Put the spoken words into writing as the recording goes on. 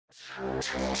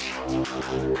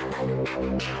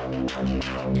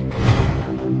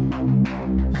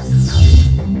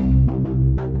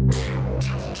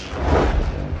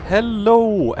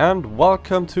Hello and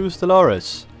welcome to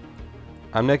Stellaris.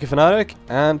 I'm Fanatic,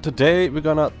 and today we're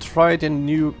gonna try the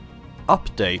new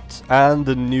update and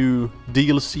the new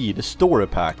DLC, the story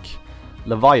pack,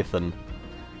 Leviathan.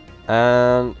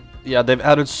 And yeah, they've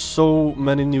added so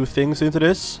many new things into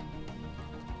this.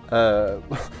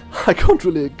 I can't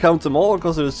really count them all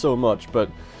because there's so much, but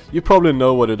you probably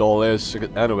know what it all is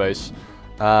anyways.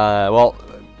 Well,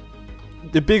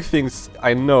 the big things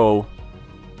I know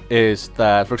is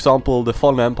that, for example, the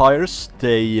Fallen Empires,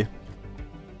 they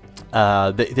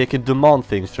can demand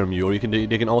things from you, or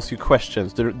they can ask you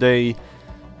questions. They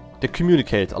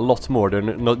communicate a lot more. They're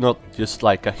not just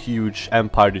like a huge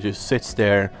empire that just sits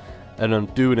there and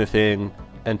don't do anything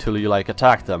until you like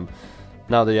attack them.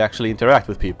 Now they actually interact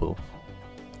with people,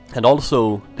 and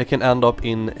also they can end up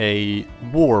in a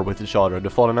war with each other, the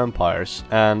Fallen Empires,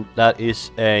 and that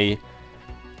is a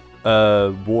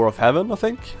war of heaven. I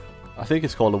think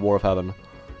it's called a war of heaven.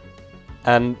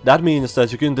 And that means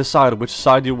that you can decide which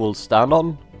side you will stand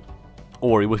on,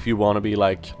 or if you want to be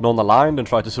like non-aligned and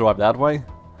try to survive that way.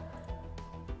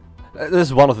 This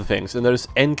is one of the things. And there's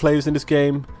enclaves in this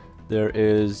game.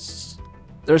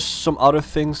 There's some other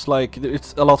things, like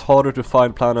it's a lot harder to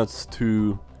find planets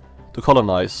to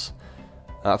colonize.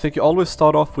 I think you always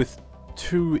start off with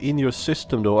 2 in your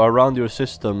system though, around your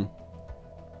system,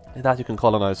 that you can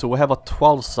colonize. So we have a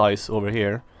 12 size over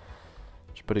here,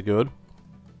 which is pretty good.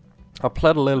 I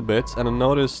played a little bit and I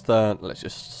noticed that, let's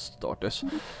just start this.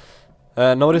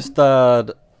 Noticed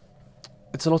that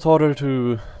it's a lot harder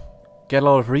to get a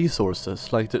lot of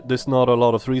resources. Like there's not a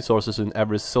lot of resources in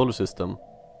every solar system.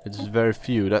 It's very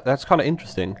few. That's kind of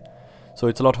interesting. So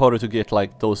it's a lot harder to get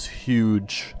like those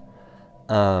huge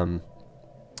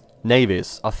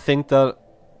navies. I think that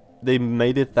they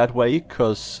made it that way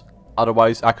because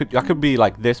otherwise I could be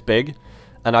like this big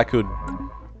and I could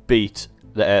beat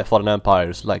the Fallen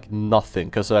Empires like nothing,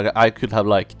 because I could have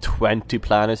like 20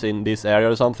 planets in this area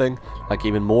or something, like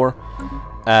even more.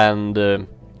 And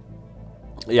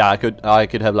yeah, I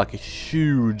could have like a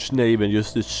huge navy and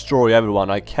just destroy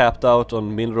everyone. I capped out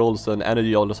on minerals and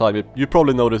energy all the time. You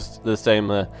probably noticed the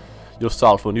same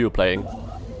yourself when you were playing.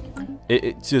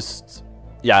 It's just,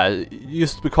 yeah, you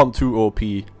just become too OP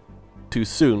too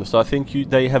soon. So I think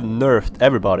they have nerfed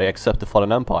everybody except the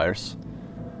Fallen Empires,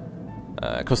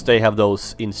 because they have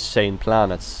those insane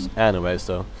planets anyway.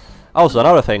 So also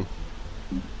another thing,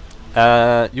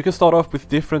 you can start off with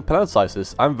different planet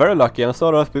sizes. I'm very lucky and I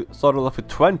started off with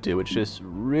 20, which is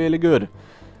really good.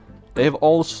 They have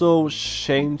also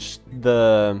changed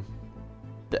the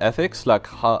ethics, like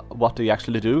what they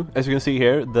actually do. As you can see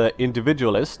here, the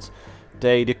individualists,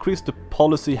 they decrease the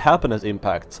policy happiness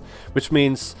impact, which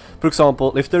means, for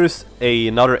example, if there is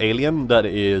another alien that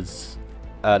is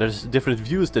there's different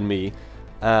views than me,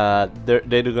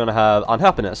 they're gonna have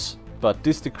unhappiness, but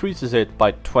this decreases it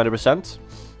by 20%.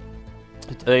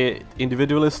 The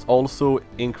individualist also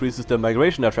increases the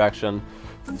migration attraction.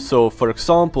 So for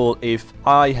example, if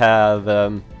I have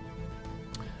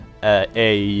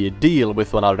a deal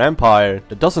with another empire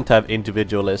that doesn't have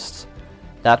individualists,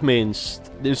 that means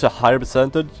there's a higher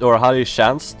percentage or a higher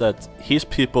chance that his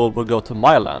people will go to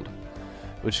my land,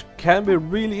 which can be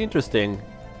really interesting,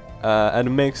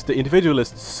 and makes the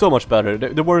individualists so much better.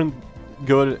 They weren't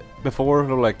good before,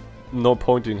 like no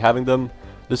point in having them.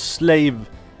 The slave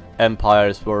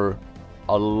empires were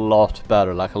a lot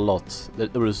better, like a lot.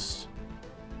 There was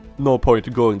no point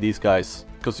to going these guys,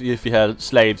 because if you had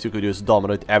slaves you could just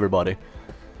dominate everybody.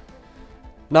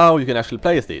 Now you can actually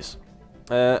place these.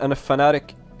 And a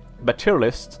Fanatic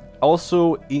materialist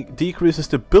also decreases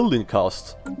the building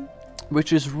cost,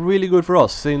 which is really good for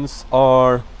us, since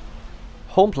our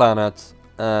home planet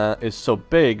is so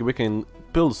big. We can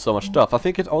build so much stuff. I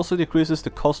think it also decreases the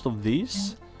cost of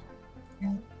these.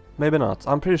 Maybe not.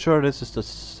 I'm pretty sure this is the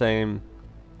same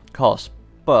cost,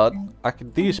 but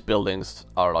these buildings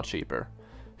are a lot cheaper.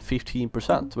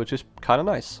 15%, which is kind of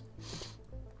nice.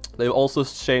 They've also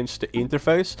changed the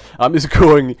interface. I'm just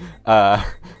going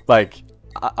like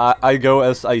I go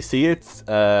as I see it.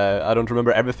 I don't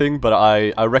remember everything, but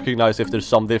I recognize if there's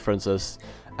some differences,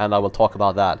 and I will talk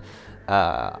about that.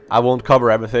 I won't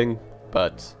cover everything,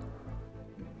 but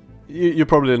you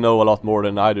probably know a lot more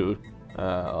than I do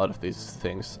out of these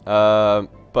things.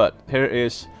 But here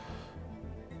is,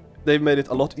 they've made it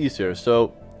a lot easier.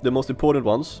 So the most important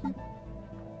ones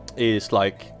is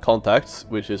like contacts,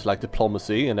 which is like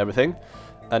diplomacy and everything.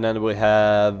 And then we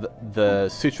have the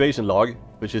situation log,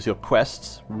 which is your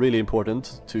quests, really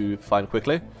important to find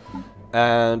quickly.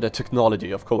 and the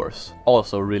technology, of course,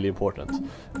 also really important.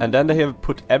 And then they have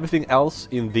put everything else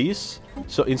in these,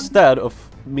 so instead of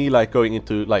me like going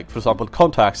into, like, for example,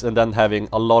 contacts and then having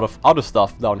a lot of other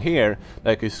stuff down here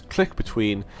that I could just click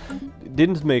between, it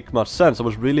didn't make much sense. It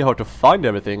was really hard to find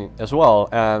everything as well,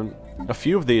 and a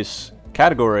few of these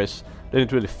categories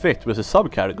didn't really fit with the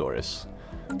subcategories,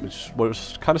 which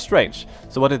was kind of strange.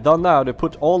 So what they've done now, they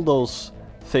put all those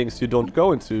things you don't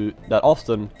go into that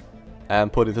often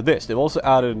and put into this. They've also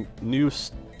added new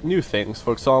things.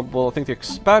 For example, I think the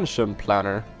expansion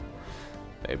planner.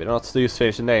 Maybe not the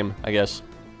change the name, I guess.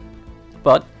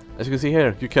 But as you can see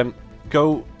here, you can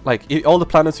go like all the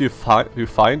planets you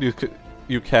find.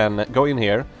 You can go in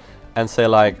here and say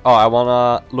like, oh, I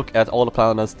wanna look at all the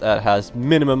planets that has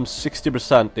minimum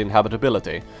 60%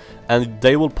 inhabitability, and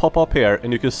they will pop up here,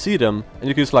 and you can see them, and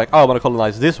you can just like, oh, I wanna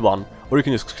colonize this one, or you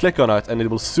can just click on it, and it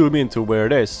will zoom into where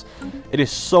it is. It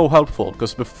is so helpful,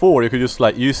 because before you could just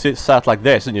like, sat like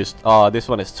this, and just, oh, this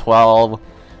one is 12,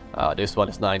 this one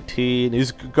is 19, you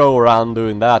just go around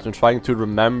doing that, and trying to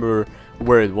remember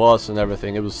where it was and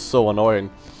everything. It was so annoying.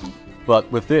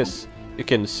 But with this, you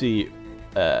can see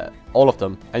all of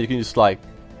them, and you can just like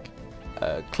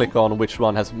click on which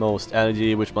one has most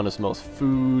energy, which one has most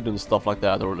food and stuff like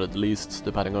that, or at least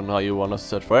depending on how you want to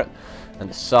search for it, and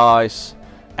the size,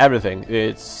 everything.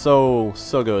 It's so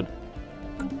good.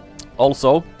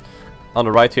 Also on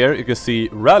the right here you can see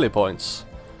rally points.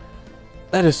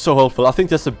 That is so helpful. I think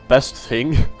that's the best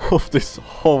thing of this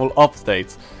whole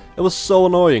update. It was so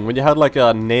annoying when you had like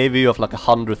a navy of like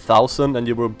 100,000 and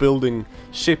you were building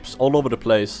ships all over the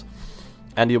place,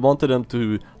 and you wanted them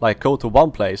to like go to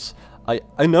one place.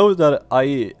 I know that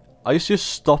I just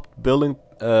stopped building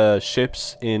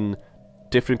ships in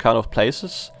different kind of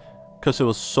places, because it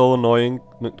was so annoying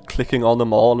clicking on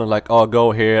them all and like, oh,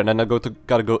 go here, and then I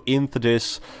gotta go into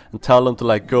this and tell them to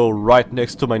like go right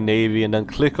next to my navy, and then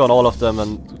click on all of them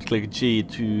and click G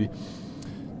to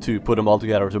put them all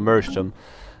together, to merge them.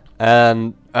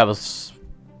 And it was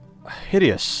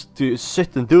hideous to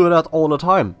sit and do that all the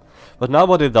time. But now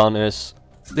what they've done is,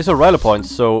 these are rally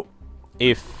points, so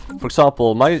if, for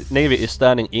example, my navy is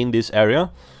standing in this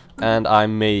area and I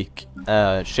make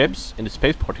ships in the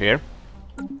spaceport here,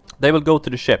 they will go to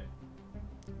the ship.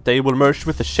 They will merge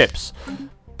with the ships.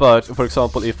 But, for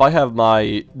example, if I have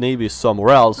my navy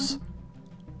somewhere else,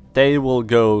 they will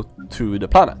go to the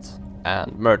planet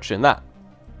and merge in that,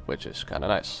 which is kind of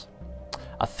nice.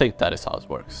 I think that is how it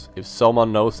works. If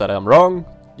someone knows that I'm wrong,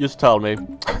 just tell me,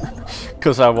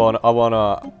 because I don't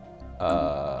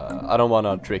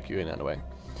wanna trick you in any way.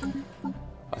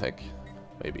 I think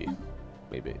maybe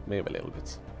a little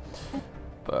bit.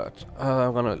 But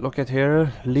I'm gonna look at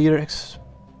here, leader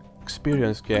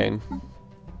experience gain.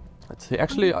 Let's see.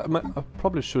 Actually, I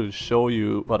probably should show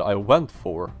you what I went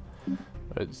for.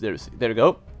 There you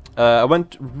go. I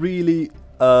went really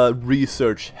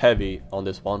research heavy on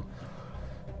this one.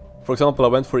 For example, I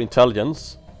went for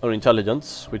intelligence,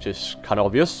 which is kind of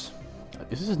obvious.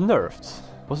 This is nerfed.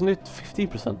 Wasn't it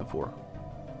 15% before?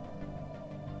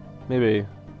 Maybe,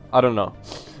 I don't know.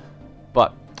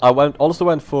 But I also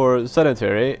went for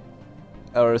sedentary,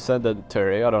 I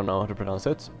don't know how to pronounce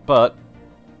it. But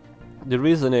the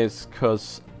reason is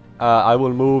because I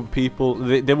will move people,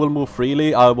 they will move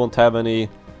freely. I won't have any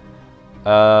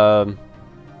power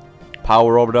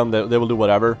over them. They will do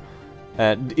whatever.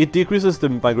 And it decreases the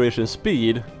migration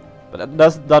speed, but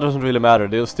that doesn't really matter.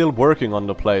 They're still working on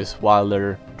the place while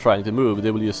they're trying to move.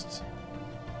 They will just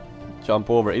jump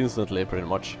over instantly, pretty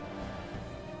much.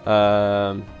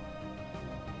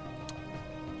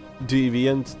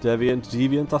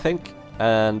 Deviant, I think,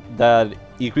 and that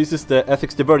increases the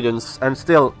ethics divergence. And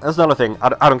still, that's another thing.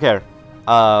 I don't care.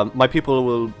 My people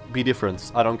will be different.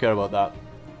 I don't care about that.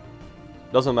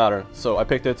 Doesn't matter. So I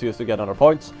picked it just to get 100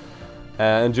 points.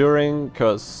 Enduring,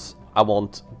 because I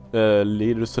want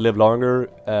leaders to live longer,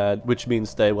 which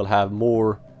means they will have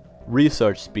more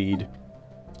research speed,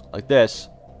 like this,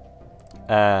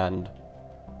 and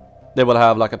they will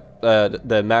have like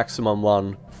the maximum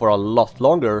one for a lot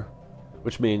longer,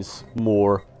 which means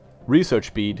more research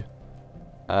speed,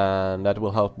 and that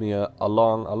will help me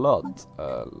along a lot.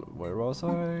 Where was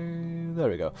I? There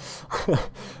we go.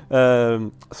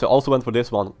 So I also went for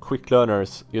this one, quick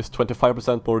learners, just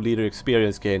 25% more leader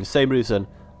experience gain. Same reason,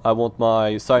 I want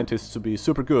my scientists to be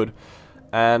super good.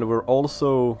 And we're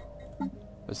also,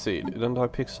 let's see, didn't I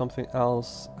pick something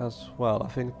else as well? I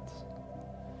think,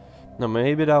 no,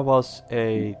 maybe that was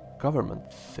a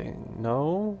government thing.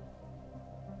 No,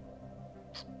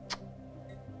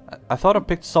 I thought I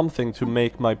picked something to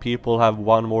make my people have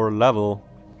one more level.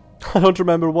 I don't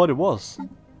remember what it was.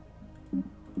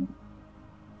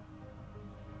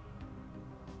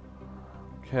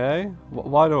 Okay.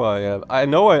 Why do I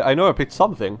know I picked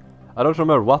something. I don't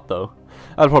remember what though.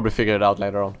 I'll probably figure it out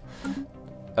later on.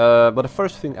 But the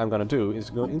first thing I'm gonna do is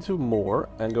go into more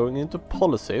and going into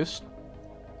policies,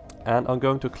 and I'm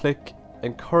going to click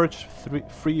encourage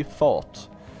free thought.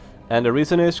 And the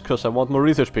reason is because I want more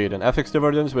research speed, and ethics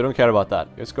divergence, we don't care about that.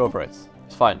 Let's go for it.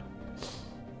 It's fine.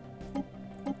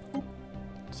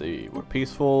 Let's see, we're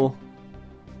peaceful.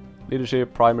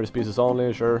 Leadership, primary species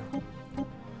only, sure.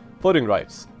 Voting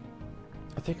rights.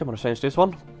 I think I'm gonna change this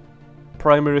one.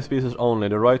 Primary species only.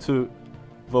 The right to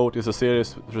vote is a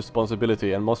serious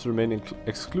responsibility and must remain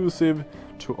exclusive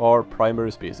to our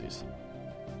primary species.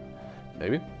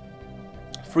 Maybe.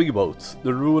 Free votes.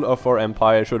 The rule of our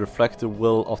empire should reflect the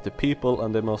will of the people,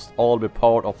 and they must all be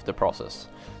part of the process.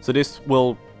 So this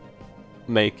will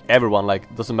make everyone,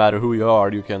 like, doesn't matter who you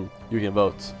are, you can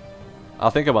vote.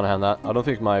 I think I'm gonna hand that. I don't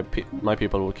think my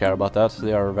people will care about that.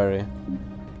 They are very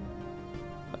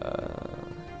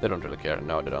they don't really care.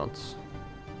 No, they don't.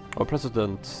 Our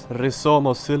president,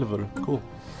 Risomo Silver. Cool.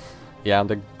 Yeah, and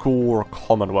the Gore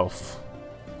Commonwealth.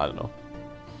 I don't know.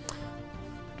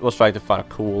 I was trying to find a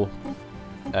cool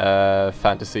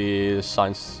fantasy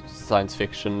science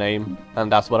fiction name,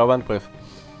 and that's what I went with.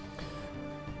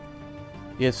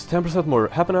 Yes, 10% more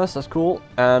happiness, that's cool.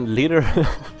 And leader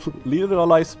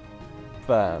allies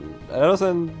fan. That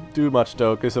doesn't do much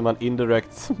though, because I'm an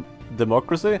indirect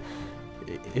democracy.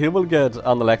 He will get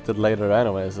unelected later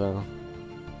anyway, so...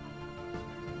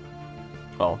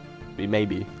 Well,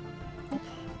 maybe.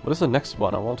 What is the next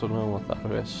one? I want to know what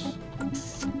that is.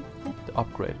 The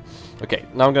upgrade. Okay,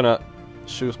 now I'm gonna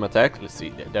choose my tech. Let's see,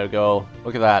 there we go.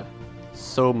 Look at that.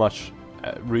 So much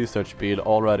research speed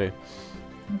already.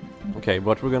 Okay,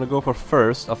 what we're gonna go for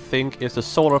first, I think, is the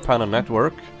solar panel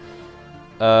network.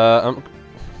 I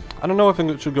don't know if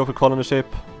I should go for colony ship.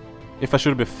 If I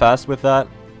should be fast with that.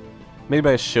 Maybe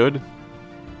I should.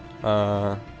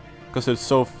 Because it's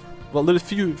so... well, there's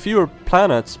fewer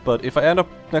planets, but if I end up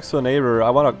next to a neighbor, I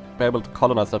want to be able to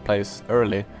colonize that place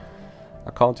early.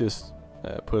 I can't just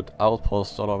put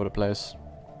outposts all over the place.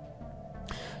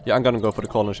 Yeah, I'm gonna go for the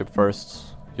colony ship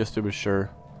first, just to be sure.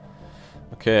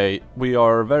 Okay, we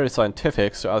are very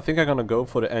scientific, so I think I'm gonna go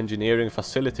for the engineering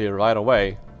facility right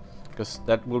away. Because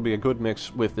that will be a good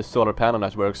mix with the solar panel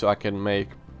network, so I can make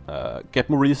get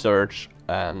more research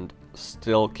and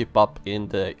still keep up in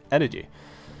the energy.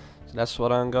 So that's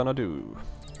what I'm gonna do.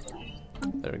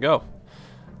 There we go.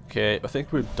 Okay, I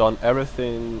think we've done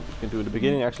everything we can do in the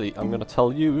beginning. Actually, I'm gonna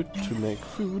tell you to make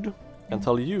food and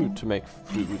tell you to make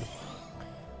food.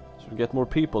 So we get more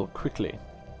people quickly.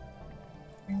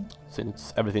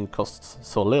 Since everything costs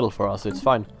so little for us, it's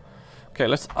fine. Okay,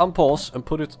 let's unpause and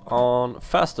put it on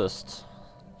fastest.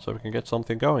 So we can get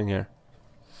something going here.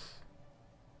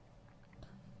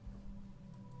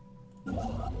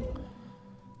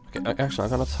 Okay, actually, I'm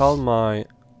gonna tell my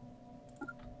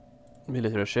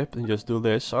military ship and just do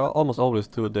this. I almost always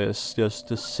do this just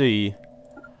to see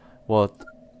what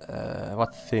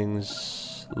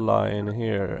things lie in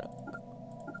here.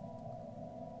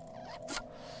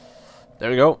 There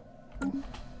we go.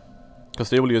 Because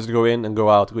they will just go in and go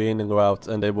out,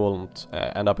 and they won't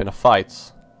end up in a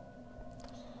fight.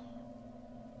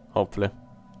 Hopefully.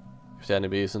 If the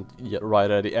enemy isn't yet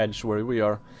right at the edge where we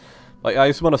are. Like, I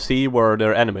just want to see where there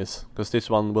are enemies, because this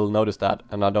one will notice that,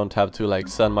 and I don't have to, like,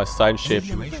 send my science ship.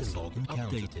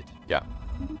 Yeah.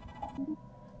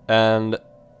 And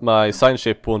my science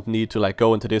ship won't need to, like,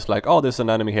 go into this, like, oh, there's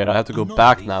an enemy here, I have to go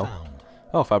back now.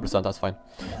 Oh, 5%, that's fine.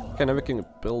 Okay, now we can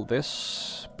build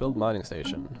this. Build mining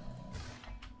station.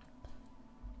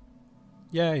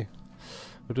 Yay.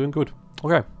 We're doing good.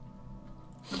 Okay.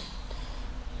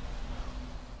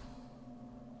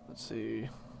 Let's see.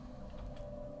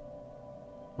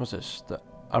 What's this? The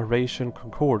Aratian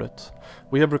Concordate.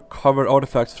 We have recovered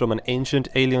artifacts from an ancient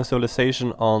alien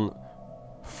civilization on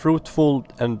Fruitful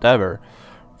Endeavor.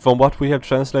 From what we have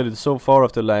translated so far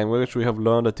of the language, we have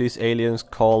learned that these aliens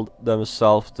called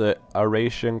themselves the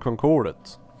Aratian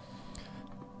Concordate.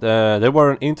 They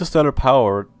were an interstellar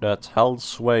power that held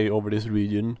sway over this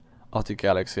region of the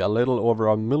galaxy a little over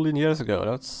 1 million years ago.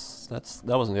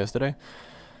 That wasn't yesterday.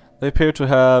 They appear to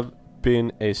have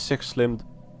been a six-limbed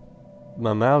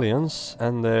mammalians,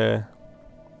 and there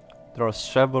are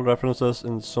several references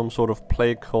in some sort of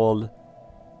plague called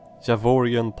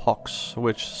Javorian pox,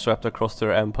 which swept across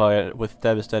their empire with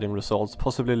devastating results,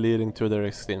 possibly leading to their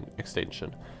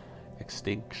extinction.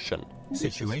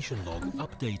 Situation log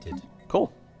updated.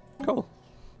 Cool.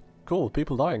 Cool,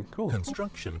 people dying. Cool.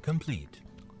 Construction complete.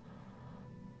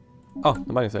 Oh,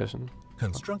 the mining station.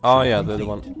 Construction oh yeah, complete. the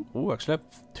one. Ooh, actually I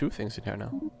have 2 things in here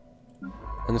now.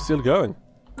 And it's still going.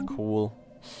 Cool.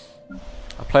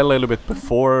 I played a little bit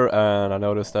before, and I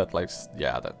noticed that, like,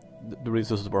 yeah, that the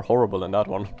resources were horrible in that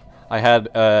one. I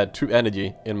had 2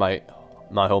 energy in my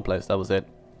home place. That was it.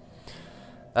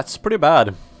 That's pretty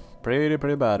bad.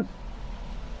 Pretty bad.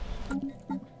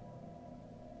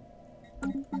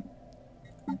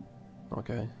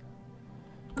 Okay.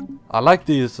 I like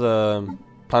these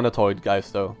planetoid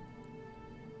guys though.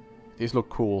 These look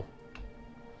cool.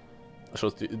 I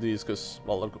chose these because,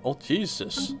 well, oh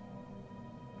Jesus.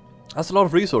 That's a lot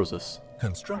of resources.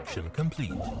 Construction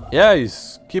complete. Yeah,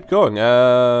 keep going.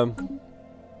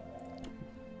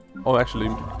 Oh, actually,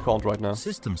 can't right now.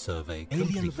 System survey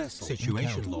complete. Alien vessel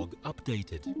situation log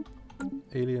updated.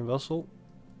 Alien vessel.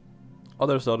 Oh,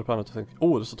 there's the other planet, I think.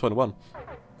 Oh, there's a 21. I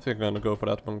think I'm gonna go for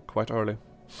that one quite early.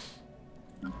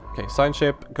 Okay, sign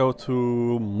ship, go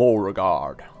to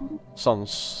Morgard.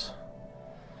 Sounds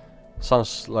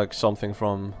like something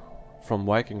from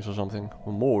Vikings or something.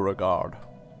 Morgard.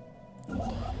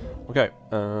 Okay,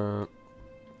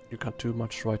 you can't do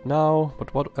much right now,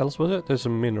 but what else was it? There's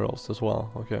some minerals as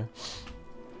well, okay.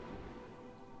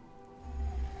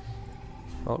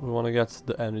 Well, we want to get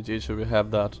the energy, so we have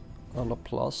that on the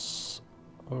plus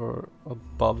or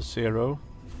above 0.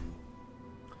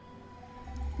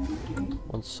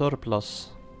 On surplus.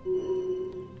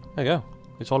 There you go.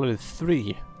 It's already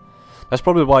 3. That's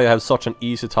probably why I have such an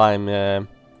easy time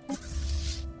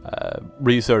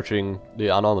researching the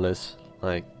anomalies.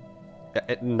 Like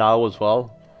now as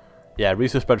well. Yeah,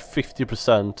 research spread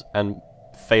 50% and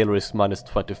fail risk minus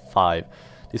 25.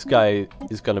 This guy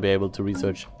is gonna be able to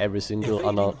research every single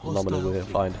anomaly we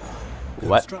find.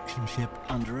 What? Construction ship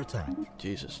under attack.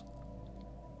 Jesus.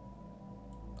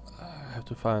 I have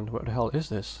to find where the hell is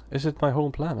this? Is it my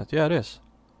home planet? Yeah, it is.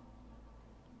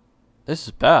 This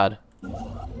is bad.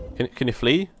 Can you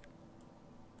flee?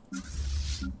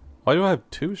 Why do I have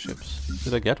 2 ships?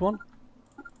 Did I get one?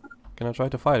 Can I try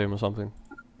to fight him or something?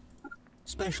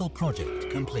 Special project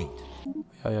complete.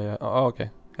 Yeah. Oh,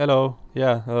 okay. Hello.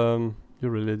 Yeah,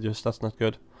 you're religious. That's not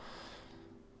good.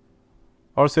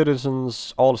 Our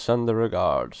citizens all send their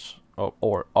regards. Oh,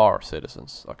 or our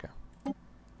citizens. Okay.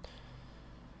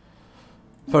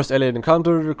 First alien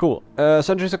encounter. Cool.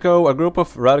 Centuries ago, a group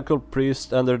of radical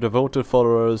priests and their devoted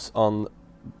followers on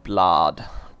Blood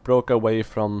broke away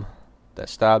from the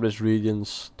established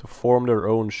regions to form their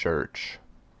own church.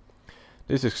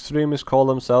 These extremists call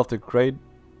themselves the Great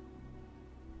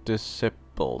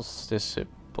Disciples.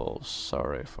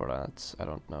 Sorry for that. I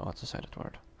don't know how to say that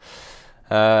word.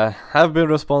 Have been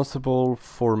responsible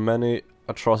for many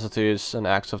atrocities and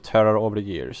acts of terror over the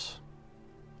years.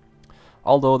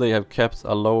 Although they have kept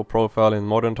a low profile in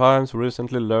modern times, we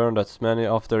recently learned that many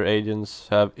of their agents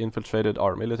have infiltrated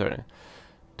our military.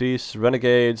 These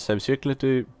renegades have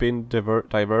secretly been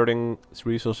diverting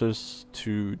resources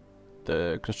to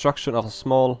the construction of a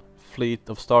small fleet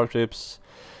of starships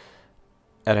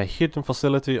at a hidden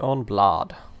facility on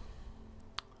Blood.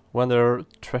 When their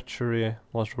treachery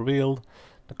was revealed,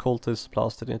 the cultists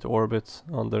blasted into orbit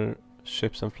on their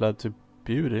ships and fled to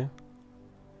Beauty.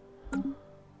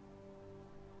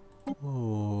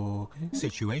 Okay.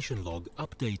 Situation log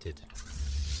updated.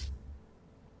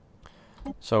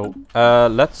 So,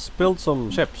 let's build some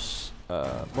ships.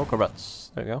 More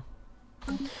corvettes. There you go.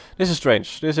 This is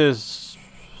strange. This is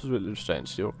really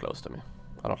strange. You're close to me.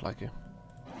 I don't like you.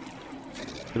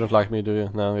 You don't like me, do you?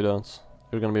 No, you don't.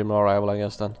 You're gonna be my rival, I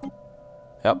guess, then.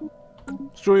 Yep.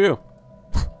 Screw you.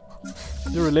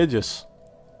 You're religious.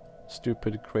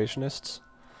 Stupid creationists.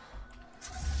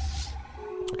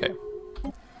 Okay.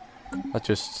 Let's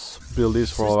just build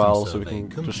these for a while so we can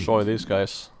destroy these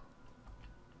guys.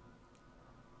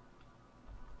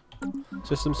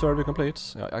 System survey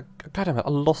complete. Yeah, I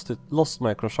lost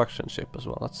my construction ship as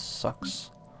well. That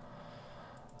sucks.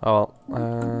 Oh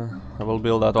well, I will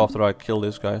build that after I kill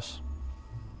these guys.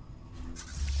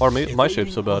 Or my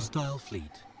ship's so bad.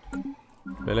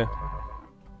 Really?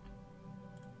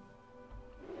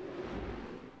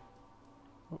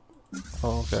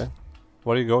 Oh, okay.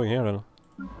 Where are you going here then?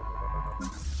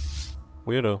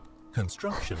 Weirdo.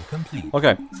 Construction complete.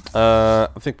 Okay. I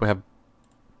think we have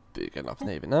big enough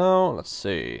navy now. Let's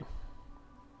see.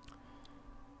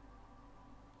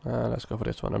 Let's go for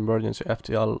this one. Emergency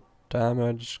FTL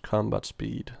damage, combat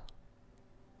speed.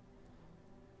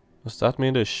 Does that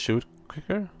mean they shoot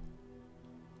quicker?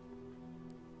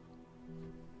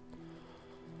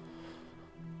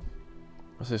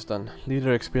 What's this then?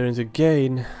 Leader experience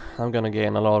again. I'm gonna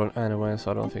gain a lot anyway,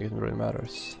 so I don't think it really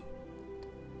matters.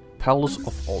 Palace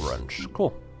of Orange.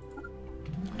 Cool.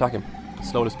 Attack him.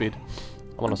 Slow the speed.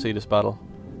 I wanna see this battle.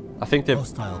 I think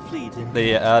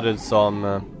they added some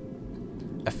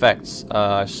effects.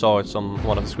 I saw it on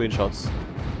one of the screenshots.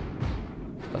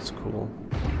 That's cool.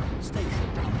 Station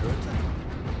under attack.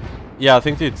 Yeah, I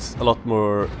think it's a lot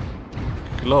more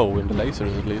glow in the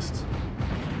lasers at least.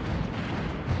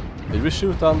 Did we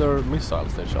shoot down their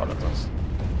missiles they shot at us?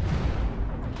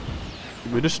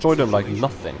 We destroyed them like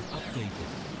nothing.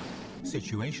 Updated.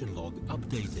 Situation log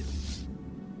updated.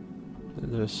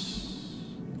 There's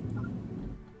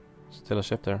still a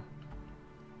ship there.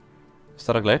 Is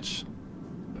that a glitch?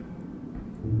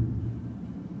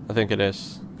 I think it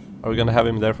is. Are we gonna have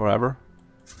him there forever?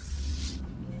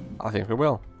 I think we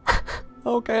will.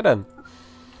 Okay then.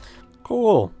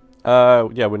 Cool.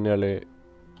 Yeah, we nearly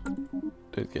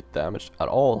didn't get damaged at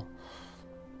all.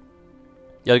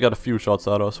 Yeah, I got a few shots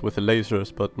at us with the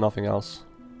lasers, but nothing else.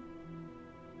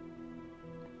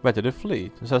 Wait, did it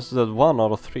flee? It says that 1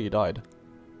 out of 3 died.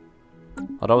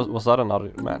 Oh, that was that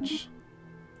another match?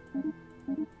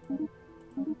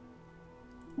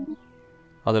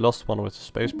 Oh, they lost one with the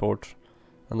spaceport,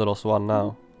 and they lost one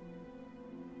now.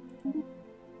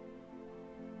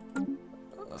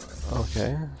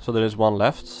 Okay, so there is one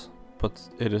left, but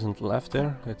it isn't left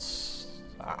there.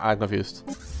 I'm confused.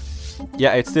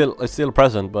 Yeah, it's still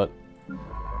present, but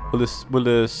will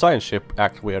the science ship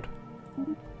act weird?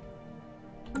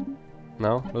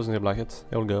 No, doesn't seem like it.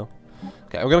 It'll go.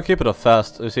 Okay, I'm gonna keep it up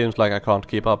fast. It seems like I can't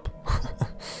keep up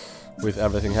with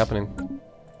everything happening.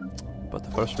 But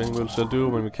the first thing we'll still do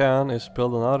when we can is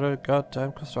build another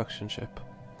goddamn construction ship.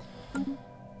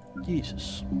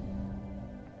 Jesus.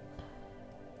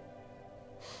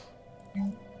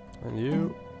 And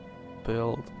you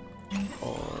build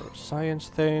our science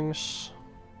things.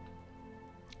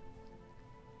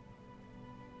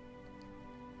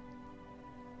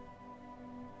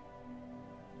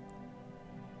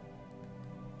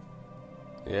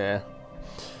 Yeah.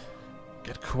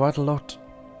 Get quite a lot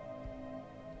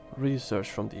research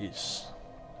from these.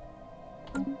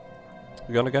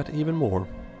 We're gonna get even more.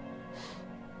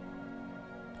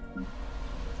 Can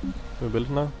we build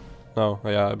it now? No,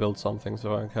 yeah, I built something,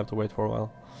 so I have to wait for a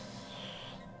while.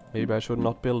 Maybe I should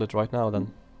not build it right now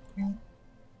then.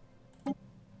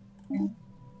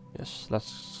 Yes,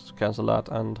 let's cancel that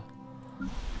and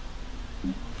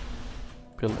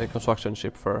build a construction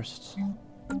ship first.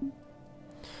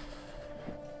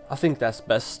 I think that's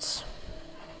best.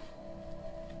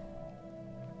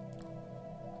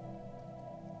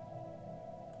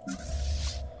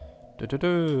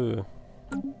 Okay,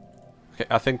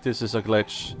 I think this is a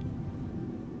glitch.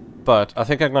 But I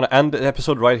think I'm gonna end the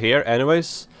episode right here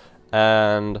anyways.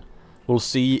 And we'll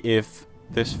see if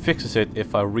this fixes it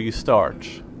if I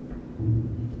restart.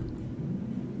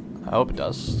 I hope it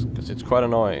does, because it's quite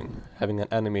annoying having an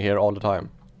enemy here all the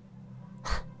time.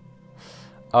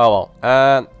 Oh well,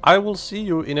 and I will see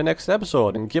you in the next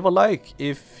episode, and give a like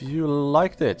if you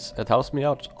liked it. It helps me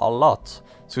out a lot.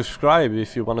 Subscribe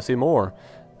if you want to see more.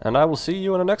 And I will see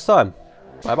you in the next time.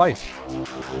 Bye bye.